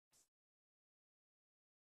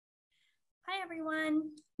Hi, everyone.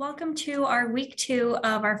 Welcome to our week 2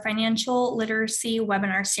 of our financial literacy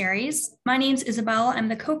webinar series. My name is Isabel. I'm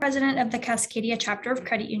the co-president of the Cascadia chapter of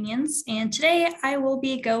credit unions, and today I will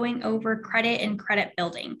be going over credit and credit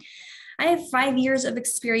building. I have 5 years of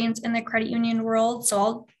experience in the credit union world, so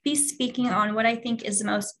I'll be speaking on what I think is the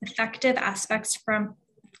most effective aspects from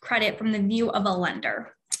credit from the view of a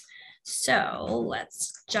lender. So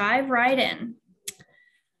let's dive right in.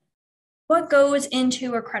 What goes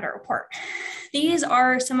into a credit report? These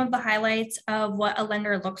are some of the highlights of what a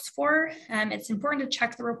lender looks for. It's important to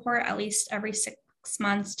check the report at least every 6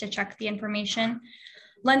 months to check the information.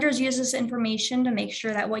 Lenders use this information to make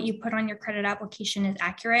sure that what you put on your credit application is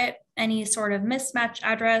accurate. Any sort of mismatch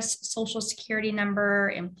address, social security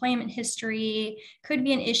number, employment history could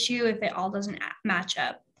be an issue if it all doesn't match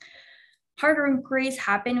up. Harder inquiries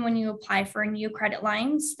happen when you apply for new credit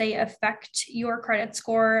lines. They affect your credit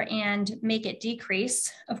score and make it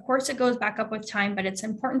decrease. Of course, it goes back up with time, but it's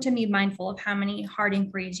important to be mindful of how many hard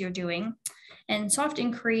inquiries you're doing. And soft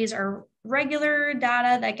inquiries are regular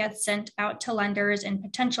data that gets sent out to lenders and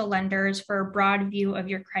potential lenders for a broad view of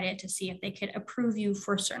your credit to see if they could approve you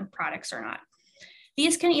for certain products or not.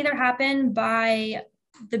 These can either happen by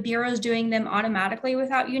the bureaus doing them automatically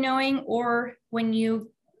without you knowing, or when you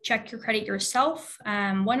check your credit yourself.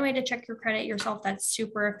 One way to check your credit yourself that's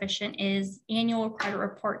super efficient is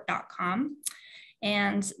annualcreditreport.com.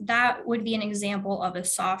 And that would be an example of a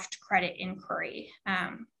soft credit inquiry.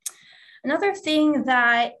 Another thing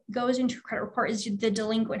that goes into a credit report is the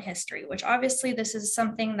delinquent history, which obviously this is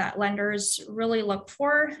something that lenders really look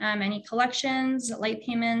for. Any collections, late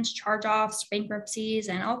payments, charge-offs, bankruptcies,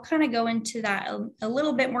 and I'll kind of go into that a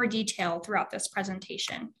little bit more detail throughout this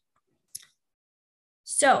presentation.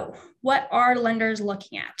 So what are lenders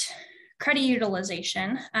looking at? Credit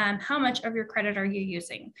utilization. How much of your credit are you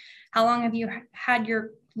using? How long have you had your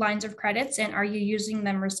lines of credits and are you using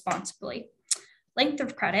them responsibly? Length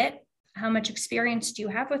of credit. How much experience do you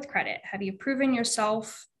have with credit? Have you proven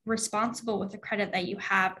yourself responsible with the credit that you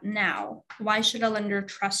have now? Why should a lender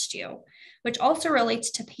trust you? Which also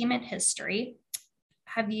relates to payment history.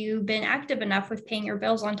 Have you been active enough with paying your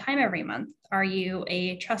bills on time every month? Are you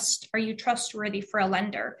trustworthy for a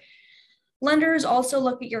lender? Lenders also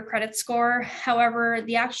look at your credit score. However,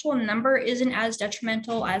 the actual number isn't as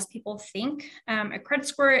detrimental as people think. A credit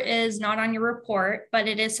score is not on your report, but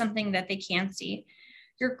it is something that they can see.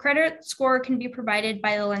 Your credit score can be provided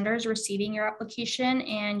by the lenders receiving your application,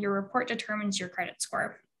 and your report determines your credit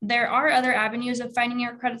score. There are other avenues of finding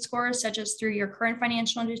your credit scores, such as through your current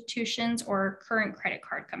financial institutions or current credit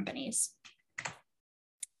card companies.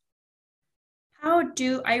 How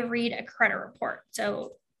do I read a credit report?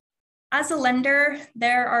 So as a lender,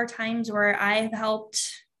 there are times where I've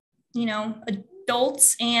helped,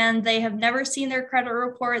 adults and they have never seen their credit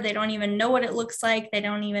report. They don't even know what it looks like. They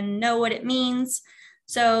don't even know what it means.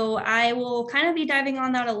 So I will kind of be diving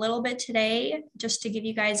on that a little bit today, just to give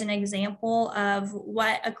you guys an example of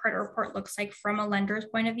what a credit report looks like from a lender's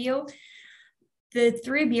point of view. The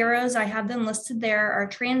 3 bureaus, I have them listed there, are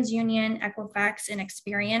TransUnion, Equifax, and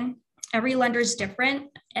Experian. Every lender is different,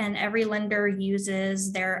 and every lender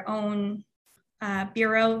uses their own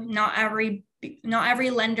bureau. Not every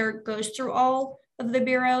lender goes through all of the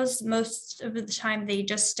bureaus. Most of the time, they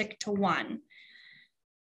just stick to one.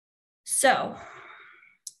 So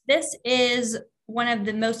this is one of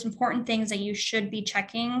the most important things that you should be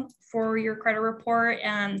checking for your credit report.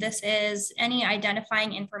 This is any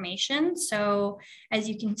identifying information. So as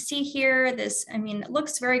you can see here, it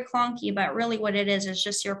looks very clunky, but really what it is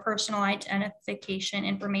just your personal identification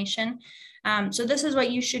information. So this is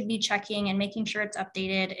what you should be checking and making sure it's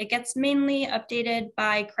updated. It gets mainly updated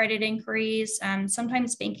by credit inquiries,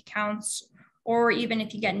 sometimes bank accounts, or even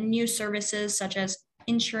if you get new services such as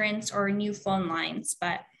insurance or new phone lines.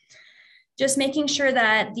 But just making sure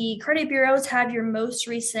that the credit bureaus have your most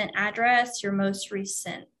recent address, your most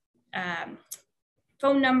recent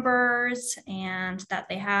phone numbers, and that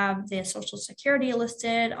they have the social security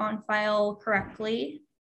listed on file correctly.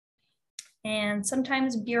 And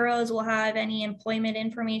sometimes bureaus will have any employment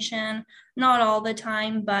information, not all the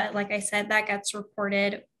time, but like I said, that gets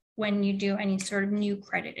reported when you do any sort of new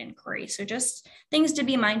credit inquiry. So just things to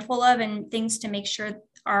be mindful of and things to make sure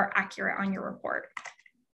are accurate on your report.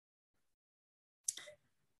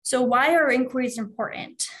 So why are inquiries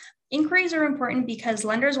important? Inquiries are important because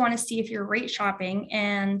lenders want to see if you're rate shopping,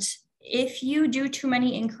 and if you do too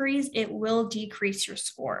many inquiries, it will decrease your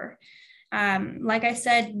score. Like I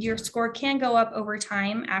said, your score can go up over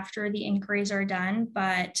time after the inquiries are done,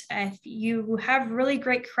 but if you have really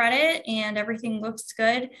great credit and everything looks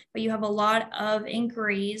good, but you have a lot of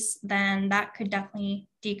inquiries, then that could definitely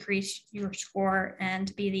decrease your score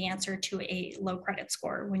and be the answer to a low credit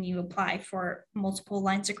score when you apply for multiple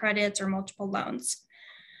lines of credits or multiple loans.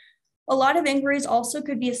 A lot of inquiries also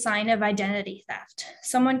could be a sign of identity theft.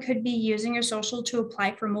 Someone could be using your social to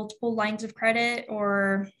apply for multiple lines of credit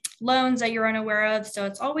or loans that you're unaware of. So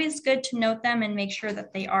it's always good to note them and make sure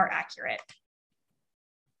that they are accurate.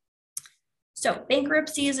 So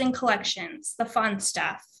bankruptcies and collections, the fun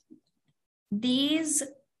stuff. These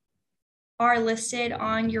are listed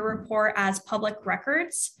on your report as public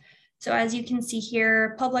records. So as you can see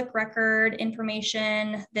here, public record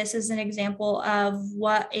information, this is an example of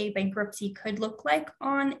what a bankruptcy could look like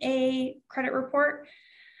on a credit report.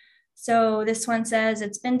 So this one says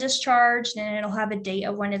it's been discharged and it'll have a date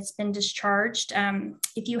of when it's been discharged.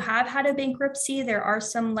 If you have had a bankruptcy, there are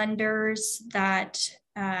some lenders that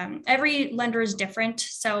every lender is different.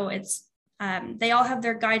 So it's they all have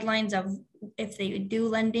their guidelines of if they do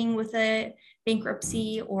lending with a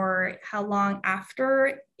bankruptcy or how long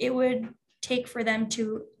after it would take for them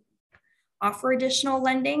to offer additional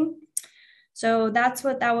lending. So that's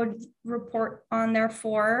what that would report on there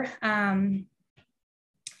for.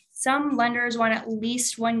 Some lenders want at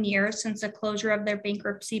least 1 year since the closure of their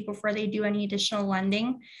bankruptcy before they do any additional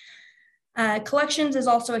lending. Collections is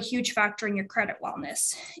also a huge factor in your credit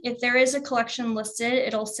wellness. If there is a collection listed,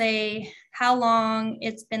 it'll say how long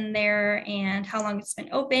it's been there and how long it's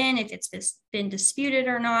been open, if it's been disputed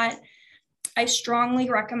or not. I strongly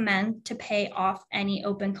recommend to pay off any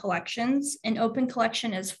open collections. An open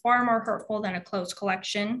collection is far more hurtful than a closed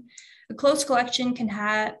collection. A closed collection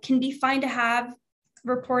can be fine to have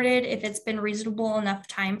reported if it's been reasonable enough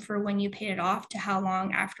time for when you paid it off to how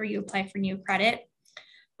long after you apply for new credit.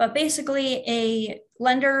 But basically, a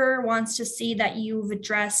lender wants to see that you've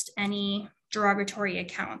addressed any derogatory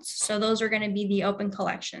accounts. So those are going to be the open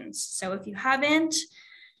collections. So if you haven't,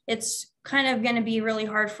 it's kind of going to be really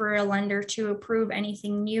hard for a lender to approve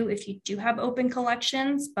anything new if you do have open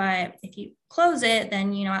collections. But if you close it,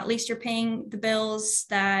 then at least you're paying the bills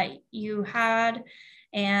that you had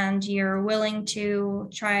and you're willing to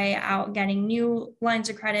try out getting new lines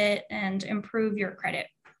of credit and improve your credit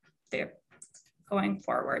there going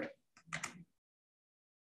forward.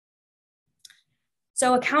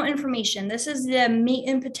 So account information, this is the meat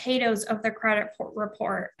and potatoes of the credit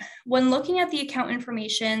report. When looking at the account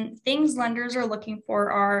information, things lenders are looking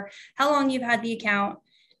for are how long you've had the account,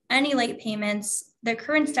 any late payments, the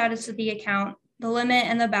current status of the account, the limit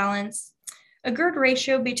and the balance. A good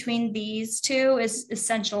ratio between these two is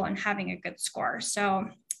essential in having a good score. So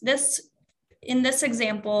in this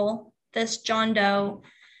example, this John Doe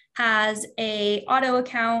has a auto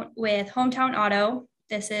account with Hometown Auto.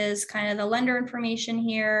 This is kind of the lender information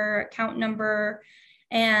here, account number,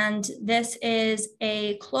 and this is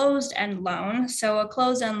a closed-end loan. So a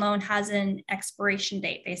closed-end loan has an expiration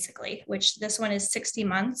date, basically, which this one is 60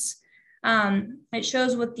 months. It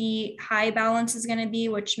shows what the high balance is going to be,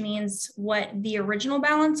 which means what the original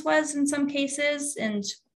balance was in some cases and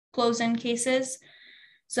closed-end cases.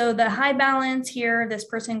 So the high balance here, this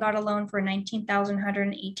person got a loan for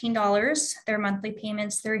 $19,118. Their monthly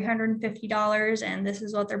payment's $350, and this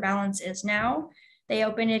is what their balance is now. They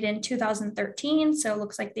opened it in 2013, so it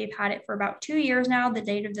looks like they've had it for about 2 years now. The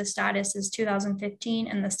date of the status is 2015,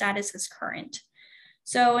 and the status is current.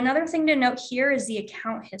 So another thing to note here is the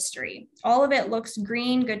account history. All of it looks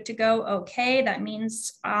green, good to go, okay. That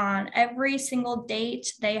means on every single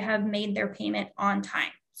date, they have made their payment on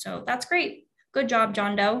time. So that's great. Good job,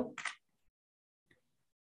 John Doe.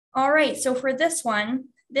 All right, so for this one,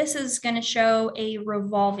 this is going to show a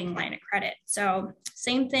revolving line of credit. So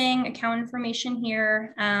same thing, account information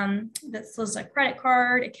here. This is a credit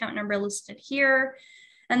card, account number listed here.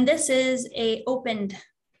 And this is a opened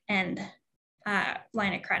end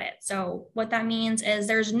line of credit. So what that means is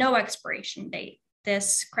there's no expiration date.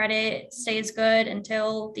 This credit stays good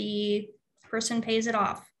until the person pays it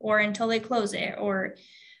off or until they close it or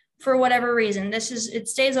for whatever reason. It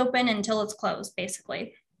stays open until it's closed,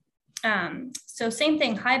 basically. So same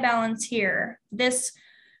thing, high balance here. This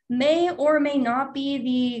may or may not be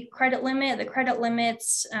the credit limit. The credit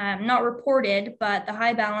limit's not reported, but the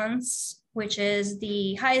high balance, which is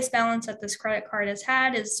the highest balance that this credit card has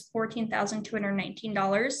had, is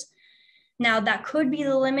 $14,219. Now that could be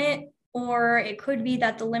the limit, or it could be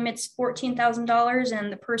that the limit's $14,000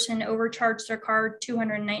 and the person overcharged their card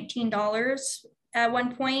 $219 at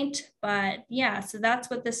one point. But yeah, so that's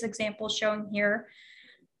what this example is showing here.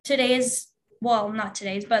 Today's well, not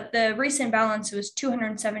today's, but the recent balance was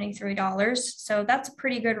 $273. So that's a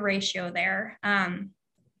pretty good ratio there.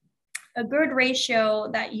 A good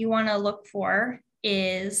ratio that you want to look for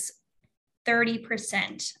is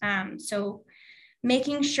 30%. So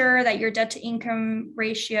making sure that your debt to income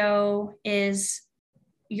ratio is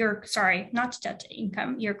not debt to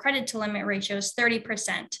income, your credit to limit ratio is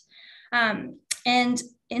 30%. And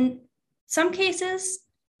in some cases,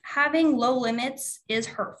 having low limits is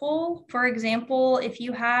hurtful. For example, if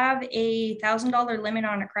you have a $1,000 limit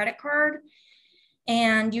on a credit card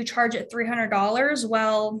and you charge it $300,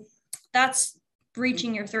 well, that's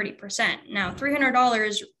reaching your 30%. Now,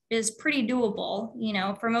 $300 is pretty doable. You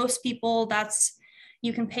know, for most people,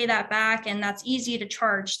 you can pay that back, and that's easy to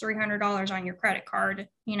charge $300 on your credit card.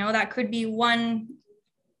 You know, that could be one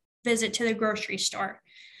visit to the grocery store.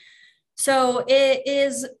 So it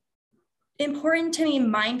is important to be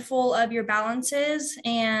mindful of your balances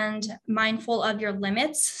and mindful of your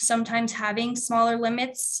limits. Sometimes having smaller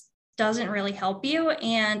limits doesn't really help you.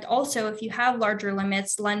 And also, if you have larger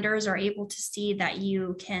limits, lenders are able to see that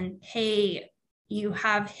you can pay, you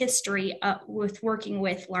have history with working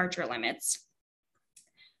with larger limits.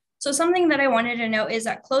 So something that I wanted to note is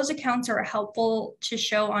that closed accounts are helpful to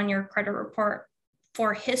show on your credit report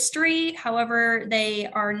for history. However, they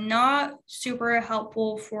are not super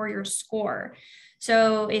helpful for your score.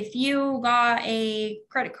 So if you got a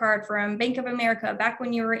credit card from Bank of America back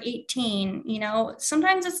when you were 18, you know,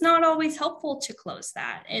 sometimes it's not always helpful to close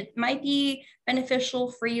that. It might be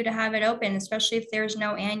beneficial for you to have it open, especially if there's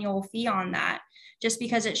no annual fee on that, just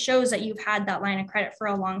because it shows that you've had that line of credit for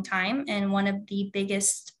a long time. And one of the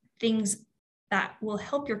biggest things that will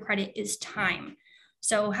help your credit is time.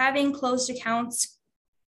 So having closed accounts,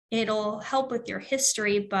 it'll help with your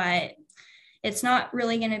history, but it's not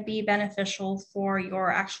really going to be beneficial for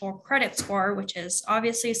your actual credit score, which is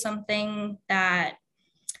obviously something that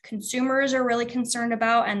consumers are really concerned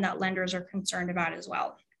about and that lenders are concerned about as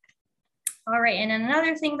well. All right, and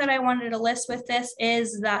another thing that I wanted to list with this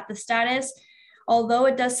is that the status, although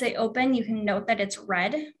it does say open, you can note that it's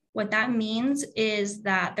red. What that means is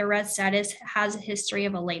that the red status has a history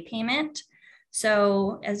of a late payment.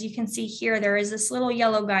 So as you can see here, there is this little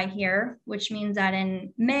yellow guy here, which means that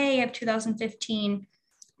in May of 2015,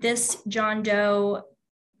 this John Doe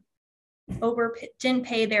didn't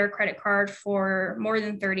pay their credit card for more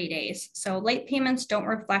than 30 days. So late payments don't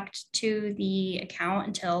reflect to the account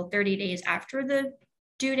until 30 days after the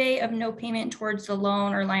due date of no payment towards the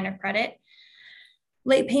loan or line of credit.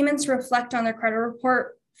 Late payments reflect on the credit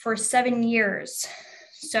report for 7 years.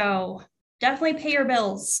 So definitely pay your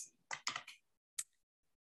bills.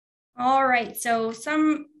 All right, so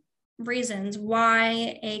some reasons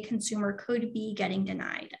why a consumer could be getting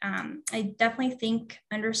denied. I definitely think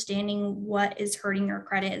understanding what is hurting your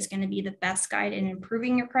credit is going to be the best guide in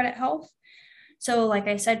improving your credit health. So like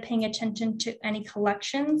I said, paying attention to any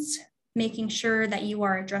collections, making sure that you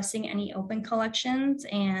are addressing any open collections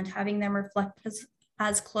and having them reflect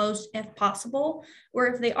as closed if possible, or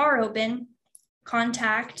if they are open,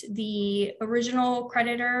 contact the original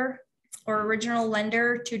creditor or original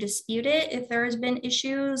lender to dispute it if there has been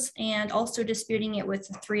issues, and also disputing it with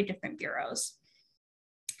 3 different bureaus.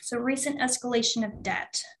 So recent escalation of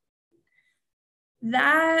debt.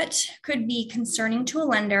 That could be concerning to a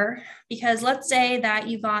lender, because let's say that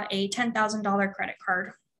you got a $10,000 credit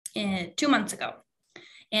card 2 months ago.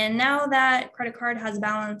 And now that credit card has a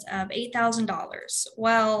balance of $8,000.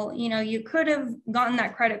 Well, you know, you could have gotten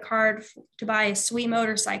that credit card to buy a sweet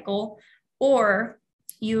motorcycle, or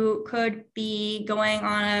you could be going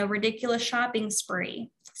on a ridiculous shopping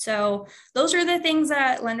spree. So those are the things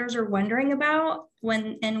that lenders are wondering about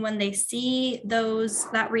when they see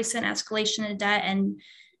that recent escalation of debt and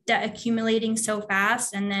debt accumulating so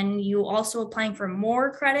fast, and then you also applying for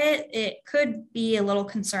more credit, it could be a little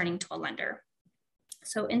concerning to a lender.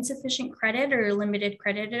 So insufficient credit or limited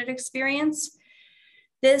credit experience.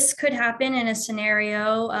 This could happen in a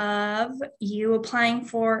scenario of you applying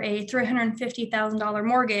for a $350,000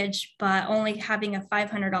 mortgage, but only having a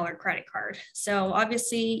 $500 credit card. So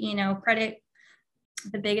obviously, you know, credit,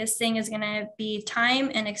 the biggest thing is going to be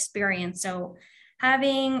time and experience. So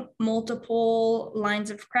having multiple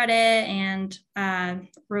lines of credit and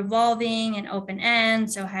revolving and open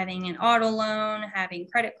end, so having an auto loan, having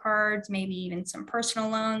credit cards, maybe even some personal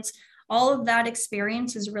loans, all of that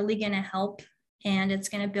experience is really going to help, and it's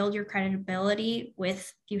going to build your credibility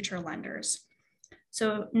with future lenders.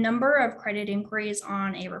 So number of credit inquiries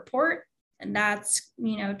on a report, and that's,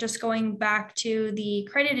 you know, just going back to the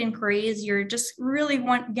credit inquiries, you're just really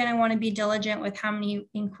going to want to be diligent with how many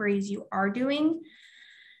inquiries you are doing.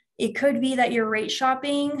 It could be that you're rate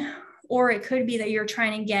shopping, or it could be that you're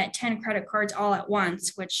trying to get 10 credit cards all at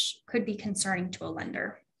once, which could be concerning to a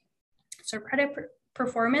lender. So credit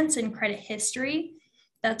performance and credit history,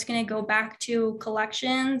 that's going to go back to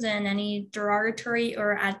collections and any derogatory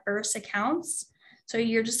or adverse accounts. So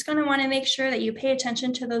you're just going to want to make sure that you pay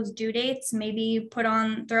attention to those due dates, maybe throw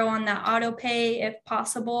on that auto pay if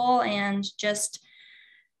possible, and just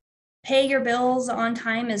pay your bills on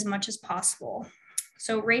time as much as possible.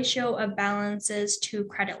 So ratio of balances to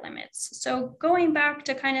credit limits. So going back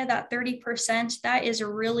to kind of that 30%, that is a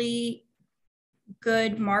really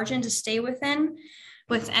good margin to stay within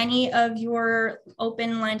with any of your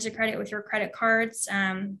open lines of credit with your credit cards,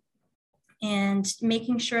 and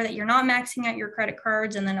making sure that you're not maxing out your credit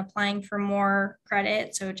cards and then applying for more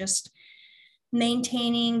credit. So just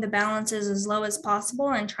maintaining the balances as low as possible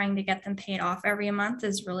and trying to get them paid off every month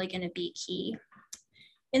is really going to be key.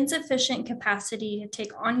 Insufficient capacity to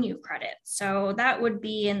take on new credit. So that would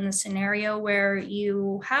be in the scenario where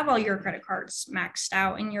you have all your credit cards maxed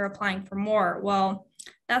out and you're applying for more. Well,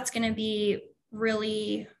 that's going to be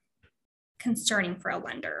really concerning for a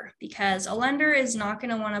lender, because a lender is not going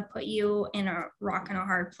to want to put you in a rock and a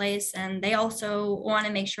hard place, and they also want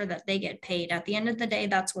to make sure that they get paid. At the end of the day,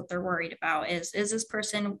 that's what they're worried about, is this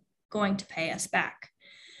person going to pay us back?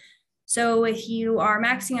 So if you are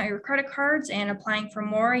maxing out your credit cards and applying for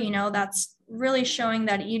more, that's really showing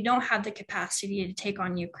that you don't have the capacity to take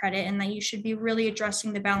on new credit, and that you should be really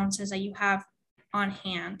addressing the balances that you have on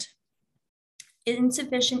hand.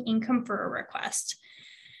 Insufficient income for a request.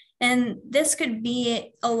 And this could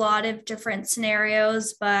be a lot of different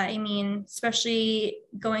scenarios, but I mean, especially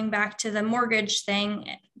going back to the mortgage thing,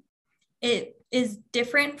 it is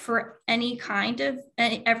different for any kind of,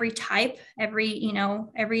 every type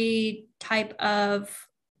of,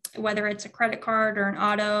 whether it's a credit card or an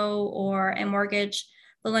auto or a mortgage,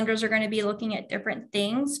 the lenders are going to be looking at different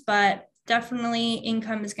things, but definitely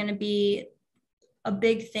income is going to be a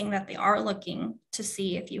big thing that they are looking to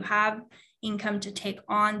see. If you have income to take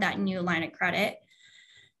on that new line of credit,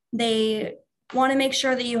 they want to make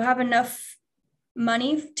sure that you have enough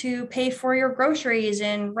money to pay for your groceries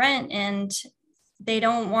and rent, and they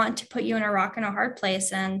don't want to put you in a rock and a hard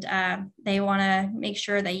place, and they want to make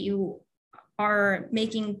sure that you are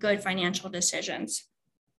making good financial decisions.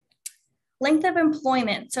 Length of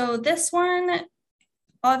employment. So this one,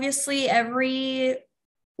 obviously every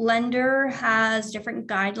lender has different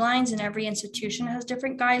guidelines and every institution has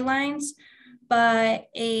different guidelines, but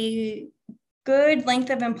a good length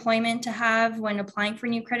of employment to have when applying for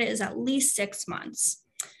new credit is at least 6 months.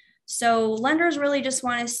 So lenders really just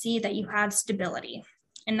want to see that you have stability,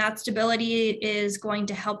 and that stability is going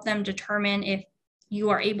to help them determine if you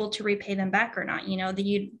are able to repay them back or not.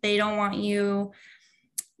 They don't want you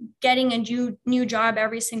getting a new job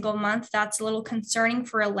every single month. That's a little concerning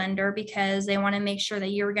for a lender, because they want to make sure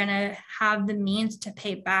that you're going to have the means to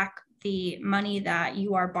pay back the money that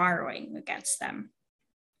you are borrowing against them.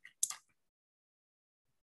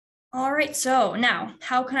 All right, so now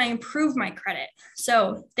how can I improve my credit?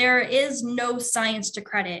 So there is no science to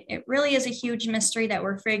credit. It really is a huge mystery that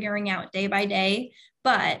we're figuring out day by day,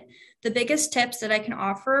 but the biggest tips that I can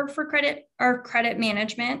offer for credit are credit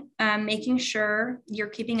management, making sure you're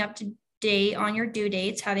keeping up to date on your due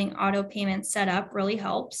dates. Having auto payments set up really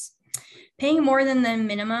helps. Paying more than the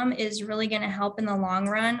minimum is really going to help in the long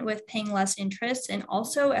run with paying less interest, and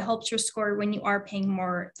also it helps your score when you are paying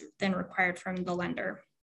more than required from the lender.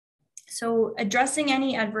 So addressing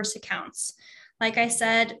any adverse accounts. Like I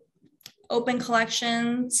said, open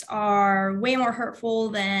collections are way more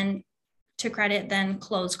hurtful to credit than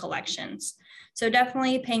closed collections. So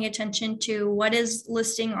definitely paying attention to what is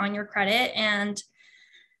listing on your credit. And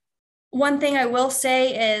one thing I will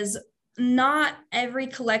say is not every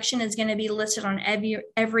collection is going to be listed on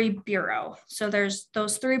every bureau. So there's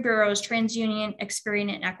those 3 bureaus: TransUnion,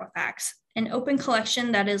 Experian, and Equifax. An open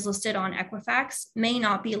collection that is listed on Equifax may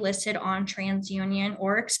not be listed on TransUnion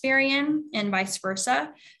or Experian, and vice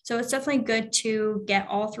versa. So it's definitely good to get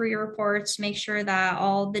all 3 reports, make sure that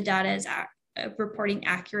all the data is reporting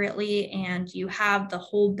accurately, and you have the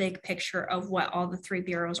whole big picture of what all the 3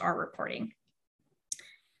 bureaus are reporting.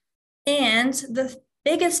 And the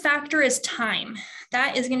biggest factor is time.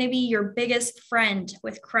 That is going to be your biggest friend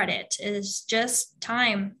with credit, is just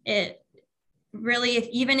time. It really,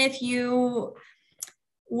 even if you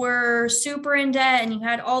were super in debt and you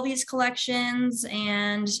had all these collections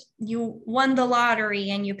and you won the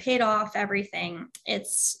lottery and you paid off everything,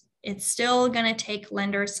 it's still going to take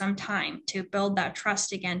lenders some time to build that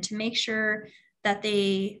trust again, to make sure that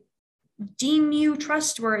they deem you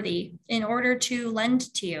trustworthy in order to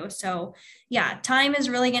lend to you. So yeah, time is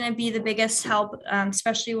really going to be the biggest help,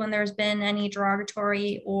 especially when there's been any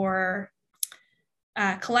derogatory or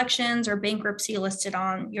collections or bankruptcy listed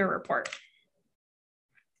on your report.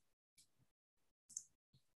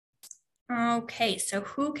 Okay, so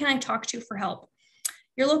who can I talk to for help?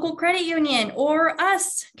 Your local credit union or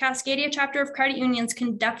us, Cascadia chapter of credit unions,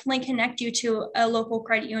 can definitely connect you to a local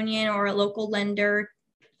credit union or a local lender,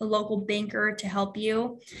 a local banker to help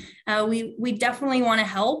you. We definitely want to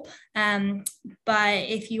help, but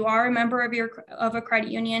if you are a member of a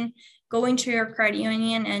credit union, going to your credit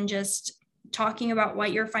union and just talking about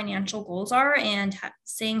what your financial goals are and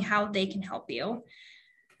saying how they can help you.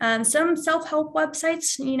 Some self-help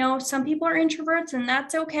websites, some people are introverts and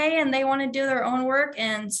that's okay. And they want to do their own work.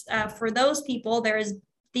 And for those people, there's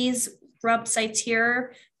these websites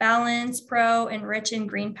here, Balance, Pro, Enrich,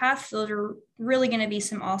 and GreenPath. Those are really going to be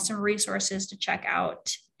some awesome resources to check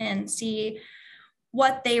out and see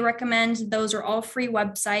what they recommend. Those are all free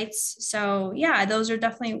websites. So yeah, those are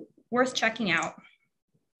definitely worth checking out.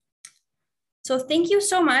 So thank you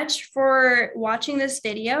so much for watching this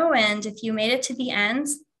video. And if you made it to the end,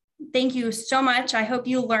 thank you so much. I hope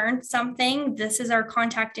you learned something. This is our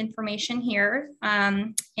contact information here.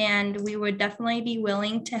 And we would definitely be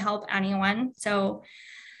willing to help anyone. So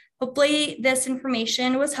hopefully this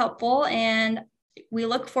information was helpful and we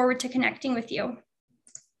look forward to connecting with you.